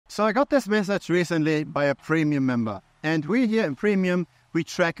So I got this message recently by a premium member. And we here in Premium, we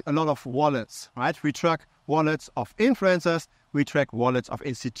track a lot of wallets, right? We track wallets of influencers. We track wallets of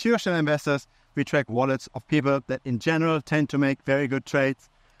institutional investors. We track wallets of people that in general tend to make very good trades.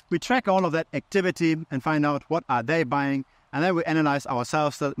 We track all of that activity and find out what are they buying. And then we analyze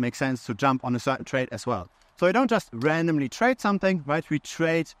ourselves that it makes sense to jump on a certain trade as well. So we don't just randomly trade something, right? We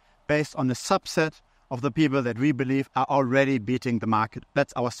trade based on a subset of the people that we believe are already beating the market.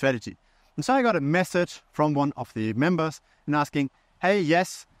 That's our strategy. And so I got a message from one of the members and asking, hey,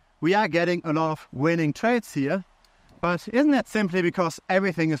 yes, we are getting a lot of winning trades here, but isn't that simply because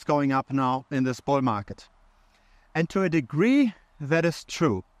everything is going up now in this bull market? And to a degree, that is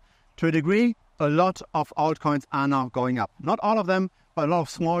true. To a degree, a lot of altcoins are now going up. Not all of them, but a lot of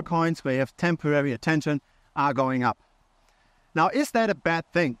small coins where you have temporary attention are going up. Now, is that a bad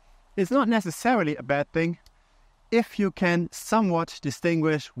thing? It's not necessarily a bad thing if you can somewhat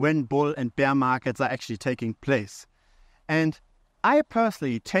distinguish when bull and bear markets are actually taking place. And I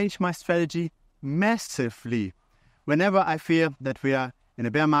personally change my strategy massively whenever I feel that we are in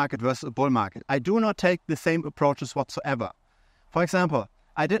a bear market versus a bull market. I do not take the same approaches whatsoever. For example,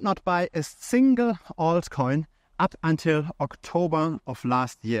 I did not buy a single altcoin up until October of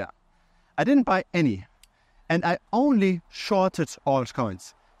last year. I didn't buy any. And I only shorted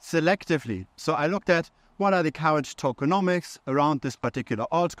altcoins selectively. So I looked at what are the current tokenomics around this particular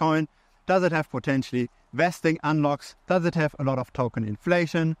altcoin. Does it have potentially vesting unlocks? Does it have a lot of token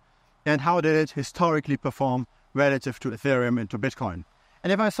inflation? And how did it historically perform relative to Ethereum and to Bitcoin?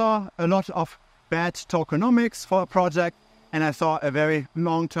 And if I saw a lot of bad tokenomics for a project and I saw a very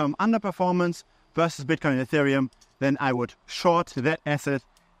long-term underperformance versus Bitcoin and Ethereum, then I would short that asset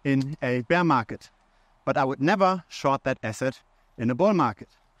in a bear market. But I would never short that asset in a bull market.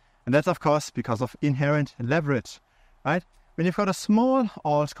 And that's, of course, because of inherent leverage, right? When you've got a small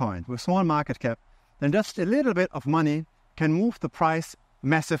altcoin with small market cap, then just a little bit of money can move the price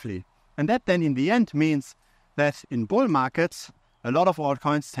massively. And that then in the end means that in bull markets, a lot of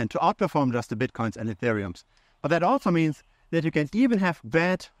altcoins tend to outperform just the Bitcoins and Ethereums. But that also means that you can even have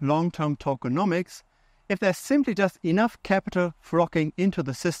bad long-term tokenomics if there's simply just enough capital flocking into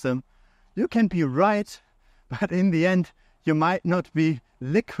the system. You can be right, but in the end, you might not be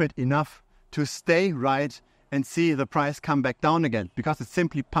liquid enough to stay right and see the price come back down again because it's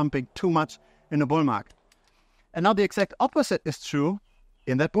simply pumping too much in a bull market. And now the exact opposite is true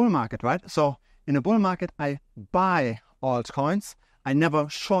in that bull market, right? So in a bull market, I buy altcoins. I never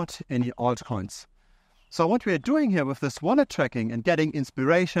short any altcoins. So what we are doing here with this wallet tracking and getting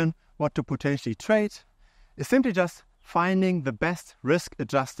inspiration what to potentially trade is simply just finding the best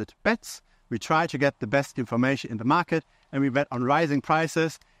risk-adjusted bets. We try to get the best information in the market and we bet on rising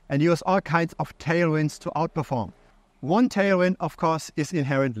prices and use all kinds of tailwinds to outperform. One tailwind, of course, is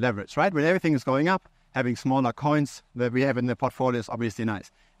inherent leverage, right? When everything is going up, having smaller coins that we have in the portfolio is obviously nice.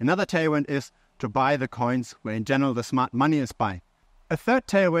 Another tailwind is to buy the coins where in general the smart money is buying. A third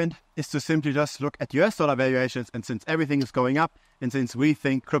tailwind is to simply just look at US dollar valuations, and since everything is going up and since we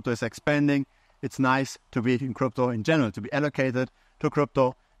think crypto is expanding, it's nice to be in crypto in general, to be allocated to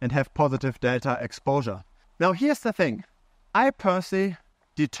crypto and have positive delta exposure. Now here's the thing. I personally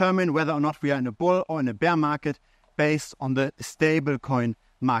determine whether or not we are in a bull or in a bear market based on the stablecoin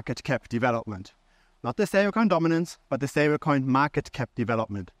market cap development. Not the stablecoin dominance, but the stablecoin market cap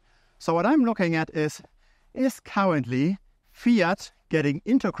development. So what I'm looking at is currently fiat getting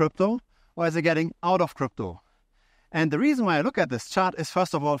into crypto or is it getting out of crypto? And the reason why I look at this chart is,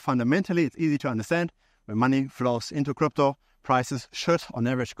 first of all, fundamentally, it's easy to understand. When money flows into crypto, prices should, on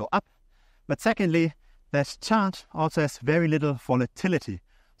average, go up. But secondly, that chart also has very little volatility.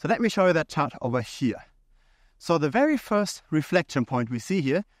 So let me show you that chart over here. So the very first reflection point we see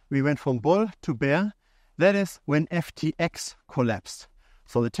here, we went from bull to bear. That is when FTX collapsed.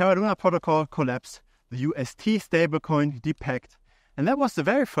 So the Terra Luna protocol collapsed, the UST stablecoin depegged, and that was the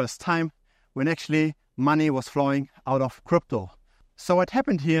very first time when actually money was flowing out of crypto. So what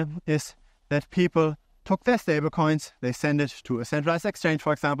happened here is that people took their stablecoins, they sent it to a centralized exchange,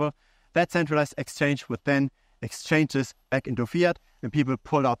 for example. That centralized exchange would then exchange this back into fiat, and people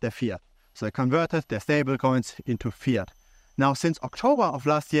pulled out their fiat. So they converted their stablecoins into fiat. Now, since October of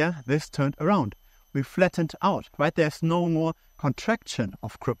last year, this turned around. We flattened out, right? There's no more contraction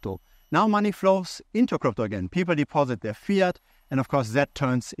of crypto. Now money flows into crypto again. People deposit their fiat, and of course that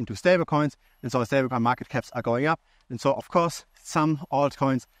turns into stablecoins, and so stablecoin market caps are going up. And so, of course, some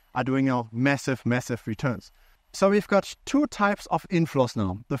altcoins are doing now massive returns. So we've got two types of inflows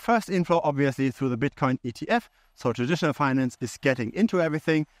now. The first inflow, obviously, through the Bitcoin ETF. So traditional finance is getting into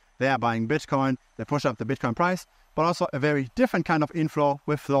everything. They are buying Bitcoin, they push up the Bitcoin price, but also a very different kind of inflow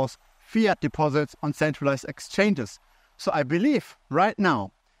with those fiat deposits on centralized exchanges. So I believe right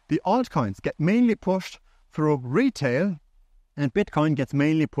now the altcoins get mainly pushed through retail and Bitcoin gets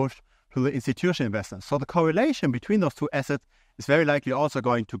mainly pushed to the institutional investors. So the correlation between those two assets is very likely also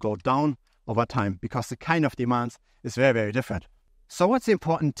going to go down over time because the kind of demands is very, very different. So what's the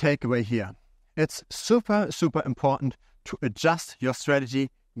important takeaway here? It's super, super important to adjust your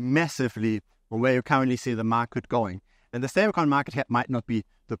strategy massively from where you currently see the market going. And the stablecoin market cap might not be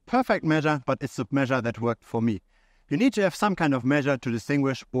the perfect measure, but it's the measure that worked for me. You need to have some kind of measure to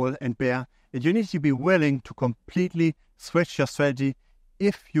distinguish bull and bear, and you need to be willing to completely switch your strategy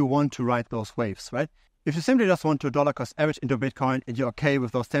if you want to ride those waves, right? If you simply just want to dollar cost average into Bitcoin and you're okay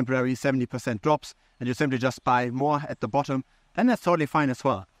with those temporary 70% drops and you simply just buy more at the bottom, then that's totally fine as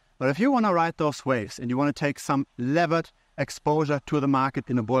well. But if you want to ride those waves and you want to take some levered exposure to the market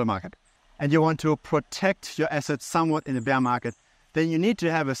in a bull market and you want to protect your assets somewhat in a bear market, then you need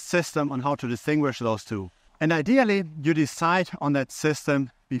to have a system on how to distinguish those two. And ideally, you decide on that system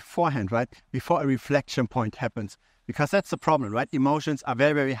beforehand, right? Before a reflection point happens. Because that's the problem, right? Emotions are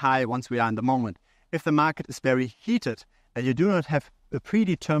very, very high once we are in the moment. If the market is very heated and you do not have a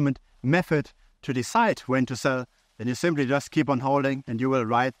predetermined method to decide when to sell, then you simply just keep on holding and you will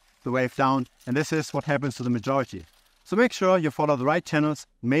ride the wave down. And this is what happens to the majority. So make sure you follow the right channels,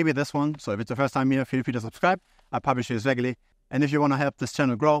 maybe this one. So if it's the first time here, feel free to subscribe. I publish this regularly. And if you want to help this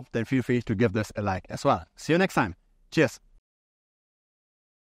channel grow, then feel free to give this a like as well. See you next time. Cheers.